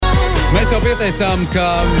jau pieteicām, ka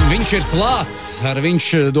viņš ir klāt. Ar viņš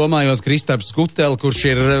domājot Kristaps Kuteli, kurš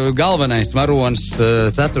ir galvenais varonis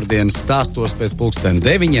ceturtdienas stāstos pēc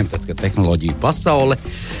 9:00, tad, kad tehnoloģija pasaule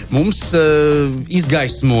mums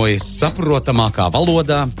izgaismojas saprotamākā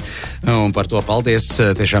valodā. Un par to paldies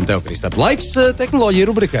tiešām tev, Kristap. Laiks tehnoloģiju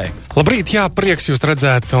rubrikai. Labrīt, jā, prieks jūs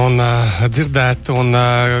redzēt un dzirdēt. Un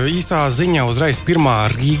īsā ziņa uzreiz pirmā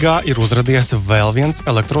Rīgā ir uzradies vēl viens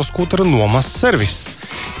elektroskūteru nomas servis.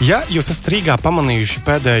 Ja jūs esat Rīgā pamanījuši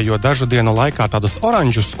pēdējo dažu dienu laikā tādus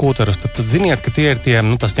oranžus skūterus, tad ziniet, ka tie ir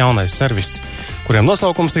tas jaunais servis, kuriem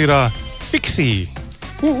nosaukums ir Fixī.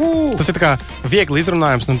 Tas ir tā kā viegli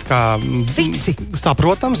izrunājums un tā kā Fixi.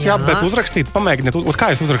 Saprotams, jā, bet uzrakstīt, pamēģiniet,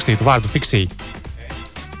 kā es uzrakstītu vārdu Fixī?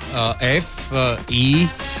 F, I,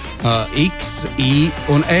 X, I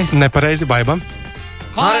un E. Nepareizi, Baiba.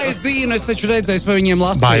 Es zinu, es taču redzēju, pa viņiem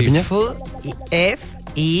lasīju. Baibiņa. F,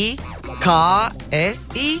 I, K, S,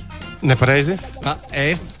 I. Nepareizi.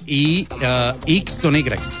 F, I, X un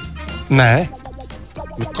Y. Nē.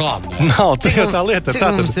 Kā ne? Nav, tas jau tā lieta. Cik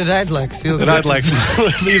mums ir raidlaiks? Raidlaiks.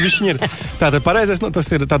 Viņš ir. Tātad pareizais,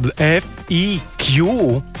 tas ir tātad F, I,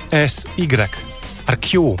 Q, S, Y. Ar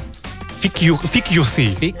Q.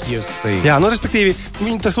 Fixī. Jā, respektīvi,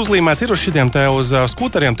 tas uzlīmēts ir uz šitiem te uz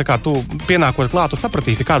skūteriem, tā kā tu pienākot klāt, tu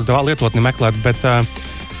sapratīsi, kādu lietotni meklēt, bet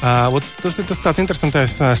tas ir tāds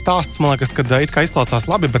interesantais stāsts, man liekas, kad it kā izklausās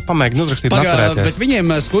labi, bet pamēģini uzrakstīt un atcerēties. Bet viņiem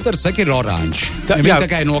skūteru seki ir oranži. Viņi tā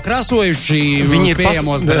kā ir nokrāsojuši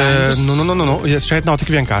pieejamos brendus. Šeit nav tik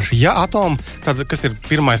vienkārši. Ja Atom, kas ir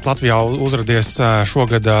pirmais Latvijā uzradies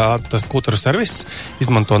šogad tas skūteru servis,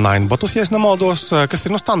 izmanto Ninebotus, ja es nemaldos, kas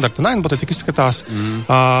ir standarta Nineboti, cik izskatās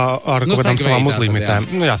ar kaut kādām savām uzlīmītēm.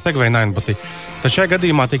 Segway Nineboti. Tad šajā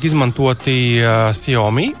gadījumā tiek izmantoti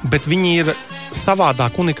Xiaomi, bet viņi ir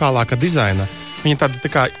savādāk unikālāka dizaina. Viņa tā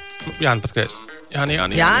kā, Jāni, paskaties.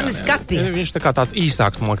 Jāni, skaties. Viņš tā kā tāds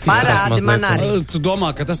īsāks, man liekas. Parādi man arī. Tu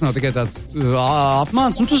domā, ka tas nav tikai tāds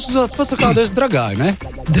apmāns, tas ir tāds pats, kādu es dragāju, ne?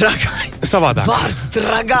 Dragāju. Savādāk. Vārds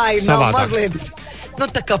dragāju nav mazliet.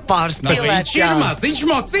 Tā kā pārspīlēts. Viņš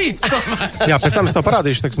mocīts. Jā, pēc tam es tev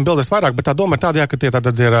parādīšu, teiksim, bildēs vairāk, bet tā doma ir tāda, ka tie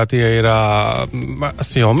ir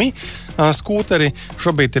Xiaomi skūteri.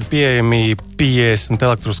 Šobrīd ir pieejami 50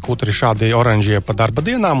 elektroskūteri šādi oranžie pa darba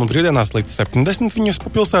dienām, un brīvdienās līdz 70 viņus pa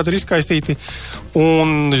pilsētu ir izkaisīti.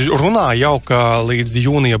 Un runā jau, ka līdz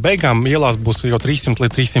jūnija beigām ielās būs jau 300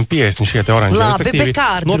 līdz 350 šie te oranžie. Labi, bet kā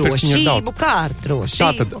ar drošību?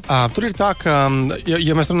 Tātad, tur ir tā, ka,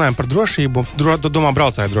 ja mēs runājam par drošību, domā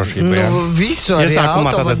braucēju drošību. Visu arī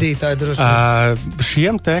autovadītāju drošību.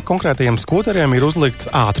 Šiem te konkrētajiem skūteriem ir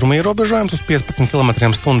uzlikts ātruma ierobežojums uz 15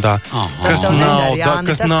 km/h,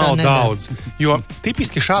 kas nav daudz. Jo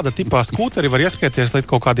tipiski šāda tipā skūteri var ieskrieties līdz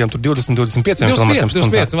kaut kādiem 20-25 km/h.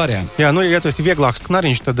 25 varianti. Jā, ja tu esi vieglāks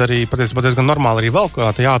knariņš, tad arī patiesībā diezgan normāli arī vēl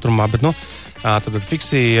tajā ātrumā, bet tad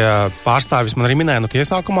Fixī pārstāvis man arī minēja, ka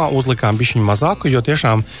iesākumā uzlikām bišķiņu mazāku, jo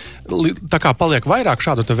tiešām tā kā paliek vairāk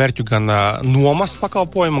šādu te verķu gan nomas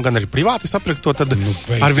pakalpojumu, gan arī privāti sapirkt to, tad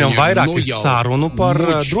arvien vairāk ir sarunu par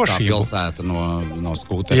drošību. Pilsēta no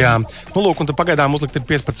skūteriem. Jā, lūk, un tad pagaidām uzlikt ir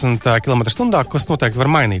 15 km/h, kas noteikti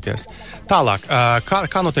var mainīties. Tālāk,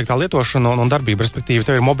 kā notiek tā lietošana un darbība, respektīvi,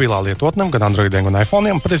 tev ir mobilā lietotne, gan Androidiem, gan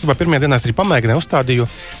iPhoneiem. Patiesībā pirmajā dienā es arī pamēģināju, uzstādīju.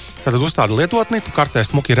 Tātad uzstādi lietotni, tu kartē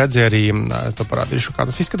smuki redzi arī, to parādīšu, kā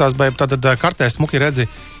tas izskatās, bet tātad kartē smuki redzi,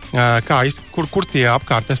 kur tie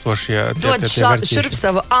apkārt esošie Dod šurp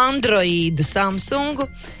savu Androidu Samsungu,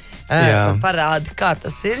 parādi, kā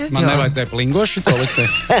tas ir. Man nevajadzēja plingoši to likt.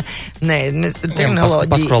 Nē, mēs ir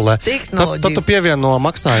tehnoloģiju. Tad tu pievieno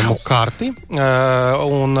maksājumu karti,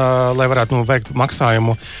 un, lai varētu veikt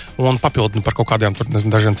maksājumu un papildinu par kaut kādiem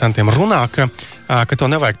dažiem centiem runā, ka tev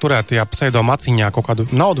nevajag turēt tajā pseido maciņā kaut kādu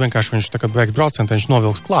naudu, vienkārši viņš tā kā veiks braucienu, viņš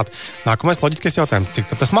novilks klāt. Nākamais loģiskais jautājums,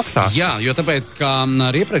 cik tad tas maksā? Jā, jo tāpēc, kā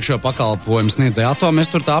ar iepriekšējo pakalpojumu sniedzēja Atom,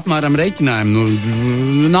 mēs tur tā apmēram reiķinājām.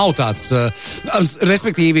 Nav tāds,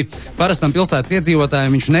 respektīvi, parastam pilsētas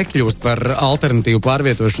iedzīvotājiem viņš nekļūst par alternatīvu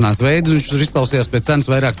pārvietošanās veidu, viņš tur izklausījās pēc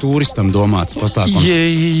cenas vairāk turistam domāts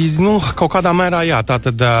pasākums. Kaut kādā mērā jā,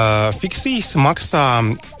 tātad Fixīs maksā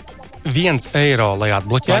 1 eiro, lai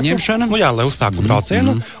atbloķētu. Paņemšana? Lai uzsāktu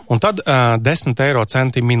braucienu, un tad 10 eiro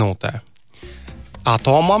centi minūtē.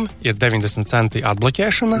 Atomam ir 90 centi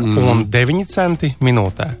atbloķēšana un 9 centi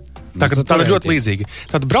minūtē. Tā ir ļoti līdzīgi.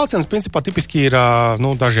 Tad brauciens, principā, tipiski ir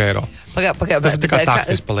daži eiro. Tas ir tikai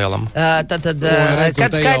taksis pa lielam.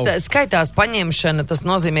 Kad skaitās paņemšana, tas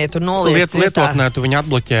nozīmē, tu noliec lietotnē, tu viņu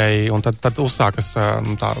atbloķēji, un tad uzsākas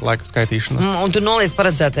tā laika skaitīšana. Un tu noliec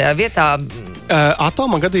paredzētajā vietā?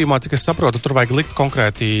 Atoma gadījumā, cik es saprotu, tur vajag likt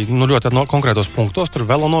konkrēti, ļoti konkrētos punktos, tur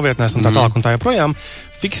velo novietnēs un tā tālāk un tā joprojām.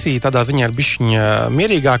 fiksija tādā ziņā ir bišķiņa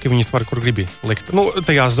mierīgāki, viņas var kur gribi likt. Nu,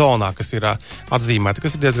 tajā zonā, kas ir atzīmēta,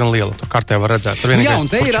 kas ir diezgan liela, tur kartē var redzēt. Jā, un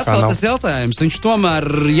te ir atkal tas jautājums. Viņš tomēr,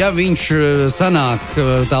 ja viņš sanāk,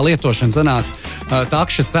 tā lietošana sanāk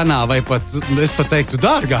takša cenā vai pat, es pat teiktu,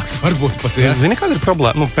 dārgāk varbūt pat, jā. Zini, kāda ir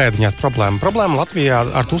problēma? Nu, pēdiņās problēma. Problēma Latvijā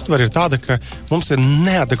ar to uztveri ir tāda, ka mums ir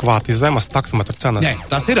neadekvāti zemas taksometru cenas. Nē,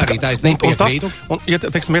 tas ir arī taisnīgi piekrītu. Un, ja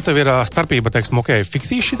tev ir starpība, teiksim, ok,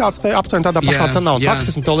 fiksīs šitāds te aptuveni tādā pašā cenā un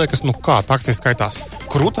taksis, un tev liekas, nu kā, taksis skaitās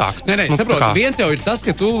krūtāk. Nē, saprotu, viens jau ir tas,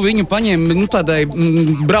 ka tu viņu paņem, tādai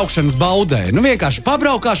braukšanas baudē. Nu, vienkārši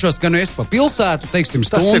pabraukāšos, ka es pa pilsētu, teiksim,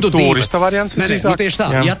 stundu, divas. Tas ir turista variants visdrīzāk. Tieši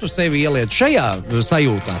tā, ja tu sevi ieliec šajā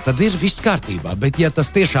sajūtā, tad ir viss kārtībā. Bet ja tas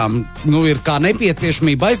tiešām ir kā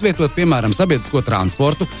nepieciešamība aizvietot, piemēram, sabiedrisko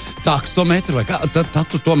transportu, taksometru vai kā, tad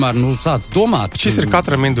tu tomēr sāc domāt. Šis ir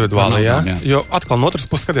katram individuāli, jā. Jo atkal no otras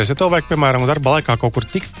puses skaties, ja tev vajag, piemēram, darba laikā kaut kur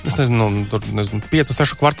tikt,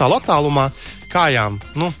 5-6 kvartālu attālumā, kājām,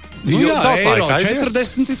 eiro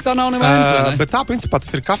 40 it kā nav nevainas, vai ne? Bet tā, principā,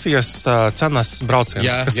 tas ir kafijas cenas brauciens,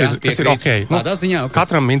 kas ir ok.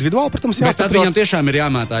 Katram individuāli, protams, jāsaprot. Bet tad viņam tiešām ir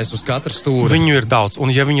jāmētājas uz katru stūri. Viņu ir daudz,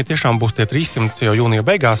 un ja viņi tiešām būs tie 300 jau jūnija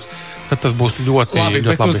beigās, tad tas būs ļoti labi.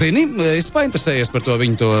 Bet tu zini, es painteresējies par to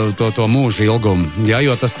viņu to mūžu ilgumu,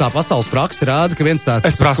 jo tas tā pasaules praksa rāda, ka viens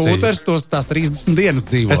tāds skūters tās 30 dienas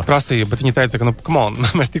dzīvo. Es prasīju, bet viņi teica, ka, come on,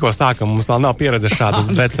 mēs tikko sākam, mums vēl nav pieredze šādas,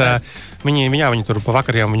 bet viņi tur pa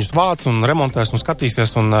vakariem viņus vāc un remontēs un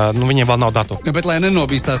skatīsies, un viņiem vēl nav datu. Bet, lai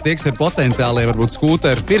nenobīstās tie, kas ir potenciāli, varbūt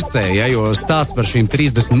skūteru pircēji, jo stāsts par šīm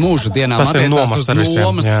 30 mūža dienām attiecās uz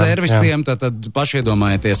nomas servisiem, tad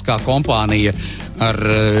pašiedomājieties, kā kompānija ar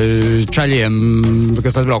čaļiem,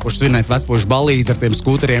 kas atbraukuši svinēt vecpušu ballīti ar tiem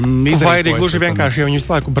skūteriem izrīkojas. Vai arī gluži vienkārši, ja viņi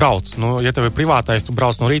visu laiku brauc. Ja tev ir privātais, tu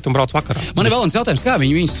brauc no rīta un brauc vakarā. Man ir vēl viens jautājums, kā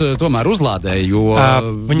viņi viņus tomēr uzlādē, jo...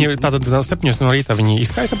 Viņi tātad 7 no rīta viņi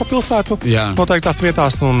izkaisa pa pilsētu, noteiktās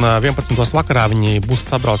vietās, un 11. vakarā viņi būs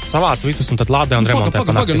sabrauc savāc visus, un tad lādē un remontē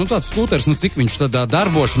pa nakti. Tāds skūters, cik viņš tādā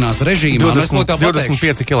darbošanās režīmā?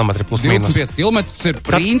 25 km plus mīnus. 25 km ir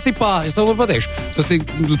principā, es tev pateikšu, tas ir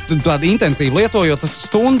tāda intensīva lietojot, tas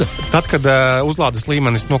stunda. Tad, kad uzlādes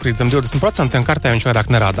līmenis nokrīt zem 20%, kartē viņš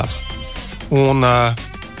vairāk nerādās.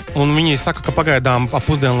 Un viņi saka, ka pagaidām ap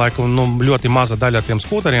pusdienlaiku ļoti maza daļa tiem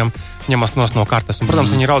skūteriem ņemas no kartes. Un,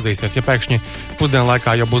 protams, viņi raudzīsies, ja pēkšņi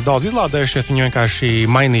pusdienlaikā jau būs daudz izlādējušies, viņi vienkārši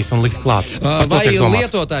mainīs un liks klāt. Vai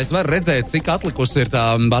lietotājs var redzēt, cik atlikusi ir tā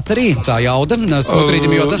baterija, tā jauda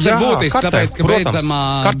skūterītim, jo tas ir būtiski, tāpēc,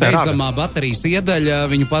 ka beidzamā baterijas iedaļa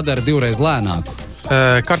viņu padara 2 reiz lēnāku.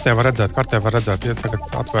 Kartē var redzēt, ja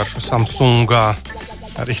tagad atvēršu Samsungā.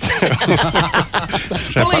 Arī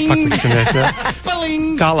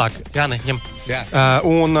tālāk, Jāni, ņem.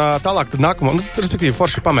 Un tālāk tad nākamo, respektīvi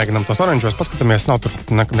forši pamēģinām tos oranžos, paskatāmies, nav tur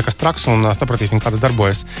nekas traks un sapratīsim, kā tas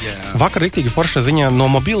darbojas. Vakar riktīgi forša ziņā no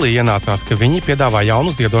Mobilī ienācās, ka viņi piedāvā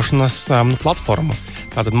jaunu ziedošanas platformu.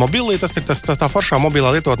 Tātad Mobilī, tas ir tā foršā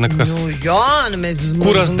mobilā lietotne, kas...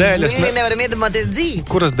 Kuras dēļas nevaram iedomāties dzīvi.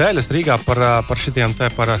 Kuras dēļas Rīgā par šitiem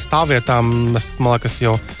te par stāvvietām, man liekas,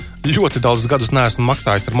 jau ļoti daudzus gadus neesmu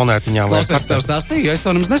maksājis ar monētiņām. Klausies, tev stāstīju, es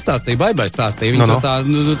to nemaz nestāstīju, Baibai stāstīju.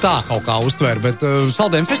 Viņi tā kaut kā uztver, bet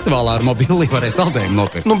saldējumu festivālā ar Mobilī varēja saldējumu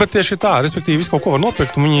nopirkt. Bet tieši tā, respektīvi, visu kaut ko var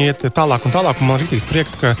nopirkt, un viņi iet tālāk un tālāk, un man rītīgs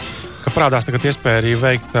prieks, ka parādās tagad iespēja arī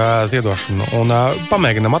veikt ziedošanu. Un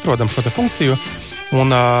pamēģinam, atrodam šo te funkciju.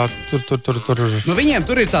 Un tur... Viņiem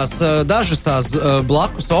tur ir tās dažas tās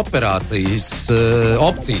blakus operācijas,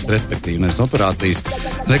 opcijas, respektīvi, nevis operācijas.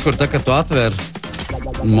 Kur tā, kad tu atver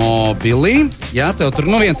Mobilī, tev tur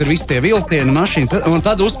viens ir visi tie vilcieni, mašīnas, un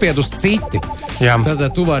tad uzspied uz citi. Jā. Tad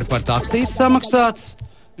tu vari par taksīti samaksāt,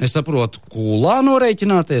 es saprotu, kūlā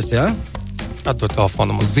norēķināties, Atdod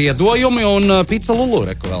telefonu mums. Ziedojumi un pizza lulu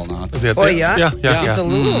reku vēl nāk. Jā. Pizza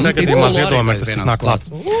lulu. Negadījumā ziedojumi, kas nāk klāt.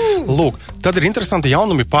 Lūk, tad ir interesanti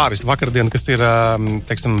jaunumi pāris vakardien, kas ir,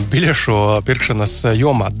 biļešu pirkšanas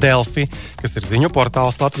jomā. Delfi, kas ir ziņu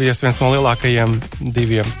portāls Latvijas, viens no lielākajiem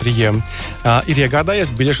 2, 3, ir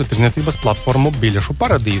iegādājies biļešu tirdzniecības platformu Biļešu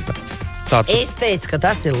paradīze. Es teicu, ka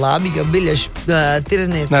tas ir labi, jo biļešu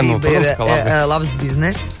tirdzniecība ir labs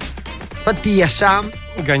biznes. Patiešām.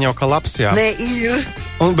 Gan jau kā labs, jā. Nē, ir.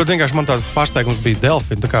 Bet vienkārši man tās pārsteigums bija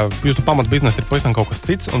Delfi. Tā kā jūsu pamat biznesa ir pavisam kaut kas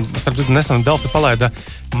cits, un starp citu nesen Delfi palaida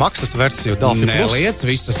maksas versiju Delfi Plus. Neliec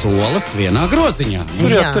visas olas vienā groziņā.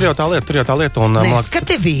 Tur jau tā lieta.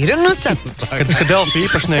 Neskati vīru, ka Delfi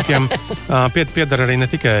īpašniekiem piedara arī ne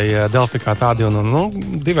tikai Delfi kā tādi, un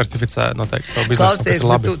diversificē noteikti savu biznesu, kas ir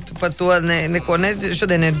labi. Tu par to neko nezinu.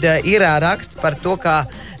 Šodien ir raksts par to, kā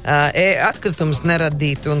atkritumus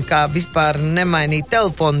neradīt un kā vispār nemainīt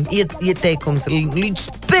telefonu ieteikums līdz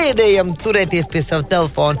pēdējiem turēties pie savu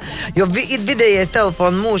telefonu, jo vidējais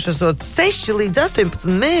telefonu mūžs esot 6 līdz 18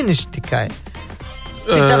 mēneši tikai.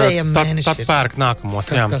 Cik tavējiem mēneši tad pērk nākamos,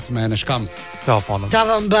 Kas mēneši kam? Telefonam.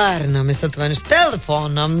 Tavam bērnam, es atvainojos,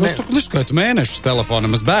 telefonam. Es tu neskaitu mēnešus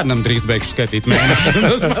telefonam, es bērnam drīz beigšu skaitīt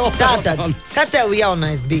mēnešus. Tātad, kad tev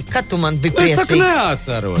jaunais bija, kad tu man biji priecīgs? Es tā kā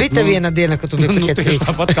neatceros. Bija tev viena diena, kad tu biji priecīgs. Tieši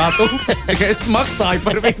tāpat kā tu, tikai es maksāju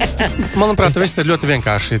par viņu. Manuprāt, viss ir ļoti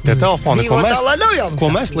vienkārši. Tie telefoni, ko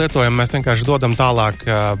mēs lietojam, mēs vienkārši dodam tālāk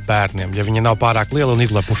bērniem, ja viņi nav pārāk lieli un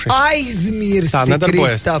izlepuši. Aizmirsti,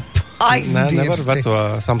 Kristap. Aizmirsti. Nevar veco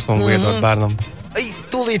Samsungu iedot bērnam.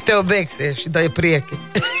 Tūlīt tev beigsies šitai prieki.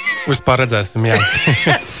 Vispār redzēsim, jā.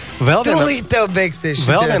 Tūlīt tev beigsies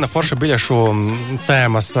šitai. Vēl viena forša biļešu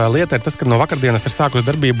tēmas lieta ir tas, ka no vakardienas ir sākus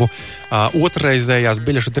darbību otrreizējās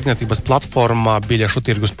biļešu tirdzniecības platformā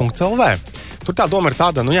biļešutirgus.lv. Tur tā doma ir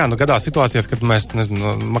tāda, gadās situācijas, kad mēs,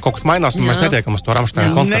 kaut kas mainās un mēs netiekam uz to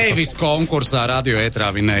Ramšteina koncertu. Nevis konkursā radio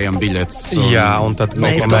ētrā vinējam biļetes. Jā, un tad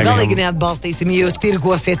mēs to galīgi neatbalstīsim, ja jūs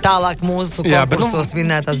tirgosiet tālāk mūsu konkursos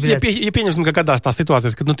vinētās biļetes. Ja pieņemsim, ka gadās tās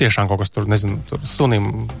situācijas, kad tiešām kaut kas tur, tur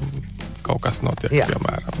sunim kaut kas notiek,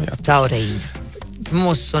 piemēram. Jā. Taurīņa.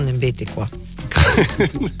 Mūsu sunim bija tikko.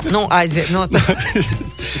 Aiziet no tā.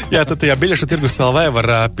 Jā, tad tajā biļešu tirgus LV var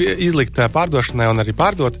izlikt pārdošanai un arī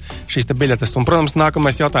pārdot šīs te biļetes. Un, protams,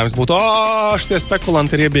 nākamais jautājums būtu, šitie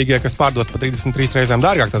spekulanti ir iebīgie, kas pārdos pa 33 reizēm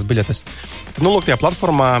dārgāk tās biļetes. Tad, tajā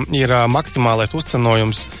platformā ir maksimālais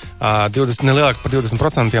uzcenojums nelielāks par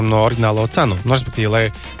 20% no oriģinālo cenu. Respektīvi, lai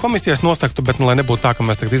komisijas nosaktu, bet lai nebūtu tā, ka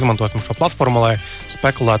mēs tagad izmantosim šo platformu, lai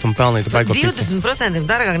spekulētu un pelnītu baigo piķi. 20%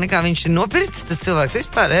 dārgāk nekā viņš ir nopircis, tas cilvēks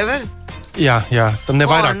vispār ever? Jā, tam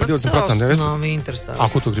nevairāk par 20%. Tas nav interesanti.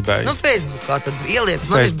 Ko tu gribēji? Facebookā tad ieliec.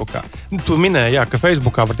 Facebookā. Tu minēji, ka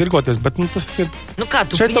Facebookā var tirgoties, bet tas ir... Kā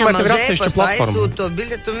tu pieņem uz e-pastu, aizsūt to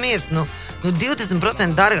biļetu mirst?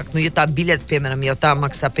 20% dārgāk, ja tā biļete, piemēram, jau tā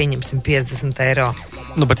maksā, pieņemsim, 50 eiro.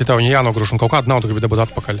 Bet ja tev viņa jānogrūš un kaut kādu naudu gribi dabūt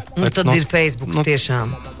atpakaļ. Tad ir Facebook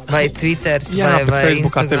tiešām. Vai Twitters, vai Instagram.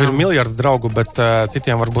 Facebookā tev ir miljards draugu, bet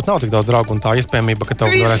citiem varbūt nav tik daudz draugu un tā iespējamība, ka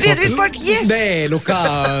tev varēs nopirkt. Nē, kā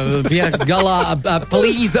pierakst galā,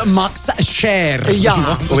 please max share. Jā.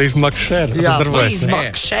 Please max share. Jā, please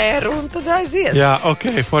max share un tad aiziet. Jā,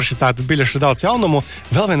 forši tātad biļešu daudz jaunumu.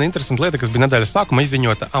 Vēl viena interesanta lieta, kas bija nedēļas sākuma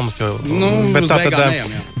izziņota, bet tātad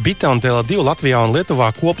Bite un Tele2 Latvijā un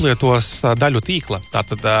Lietuvā koplietos daļu tīkla.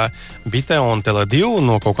 Tātad Bite un Tele2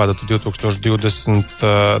 no kaut kāda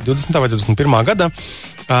 2020. vai 21. gada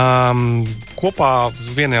kopā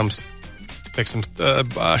uz vieniem, teiksim,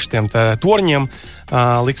 šitiem torņiem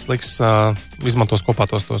liks izmantos kopā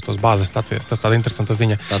tos bāzes stacijas. Tas tāda interesanta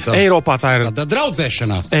ziņa. Eiropā tā ir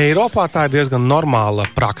draudzēšanās. Eiropā tā ir diezgan normāla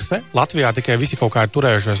prakse. Latvijā tikai visi kaut kā ir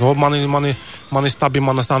turējušies. Mani stabi,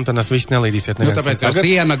 manas antenas, viss nelīdīsiet. Tāpēc jau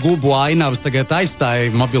siena gubu ainavas tagad aizstāja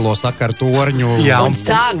mobilo sakaru torņu. Jā, un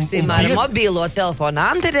sāksim ar mobilo telefonu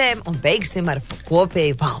antenēm un beigsim ar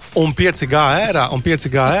kopēju valsts. Un 5G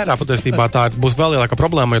ērā patiesībā tā būs vēl lielāka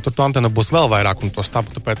problēma, jo tur to antenu būs vēl vairāk un to stabu.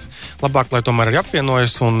 Tāpēc labāk, lai tomēr arī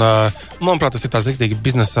apvienojas un, manuprāt, tas ir tās riktīgi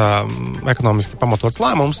biznesa ekonomiski pamatots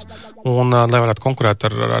lēmums un lai varētu konkurēt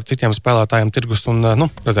ar citiem spēlētājiem tirgus un,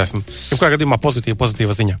 redzēsim. Jebkurā gadījumā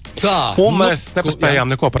pozitīva ziņa. Un mēs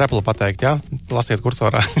nepaspējām neko par Apple pateikt, jā? Lasiet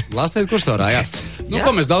kursorā. Jā.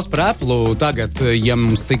 Ko mēs daudz par Apple tagad, ja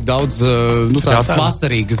mums tik daudz tādas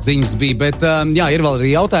vasarīgas ziņas bija, bet ir vēl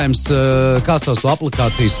arī jautājums, kā savs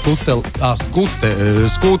aplikācijas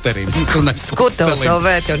skūterim. Skutels LV,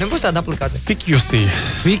 tev nebūs tāda aplikācija?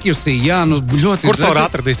 FIQC, jā, ļoti. Kursorā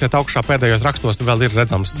atradīsiet augšā pēdējos rakstos, vēl ir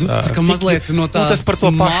redzams. Ka mazliet no tās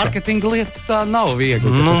mārketinga lietas tā nav viegli,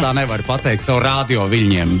 ka tu tā nevari pateikt savu radio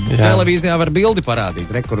viļņiem. Televīzijā var bildi parādīt,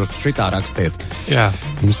 kur šitā rakstiet. Jā.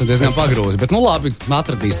 Mums ir diezgan pagrūzi, bet labi,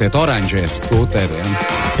 atradīsiet oranžie skūteri.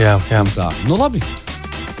 Jā. Labi.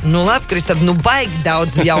 Kristap, baigi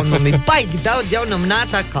daudz jaunumu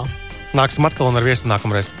nāc atkal. Nāksim atkal un ar viesi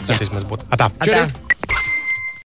nākamreiz. Centīsimies būt. Atā.